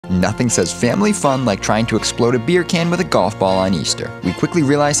Nothing says family fun like trying to explode a beer can with a golf ball on Easter. We quickly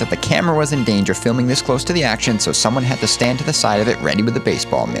realized that the camera was in danger filming this close to the action, so someone had to stand to the side of it ready with a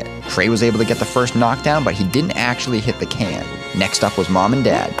baseball mitt. Trey was able to get the first knockdown, but he didn't actually hit the can. Next up was Mom and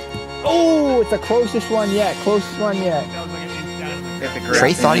Dad. Oh, it's the closest one yet. Closest one yet.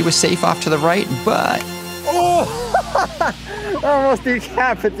 Trey thought he was safe off to the right, but... Oh! Almost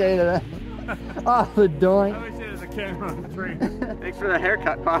decapitated him. Oh, the doink. I wish there was a camera on the train. Thanks for the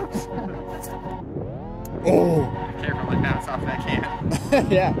haircut, Pops. Oh. The camera might bounce off that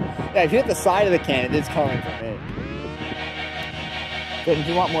can. Yeah. Yeah, if you hit the side of the can, it is coming from it. But if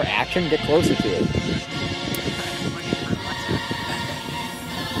you want more action, get closer to it.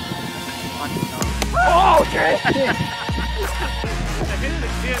 Oh, okay.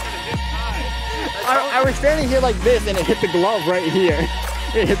 I was standing here like this and it hit the glove right here.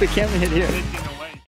 It hit the camera, hit here.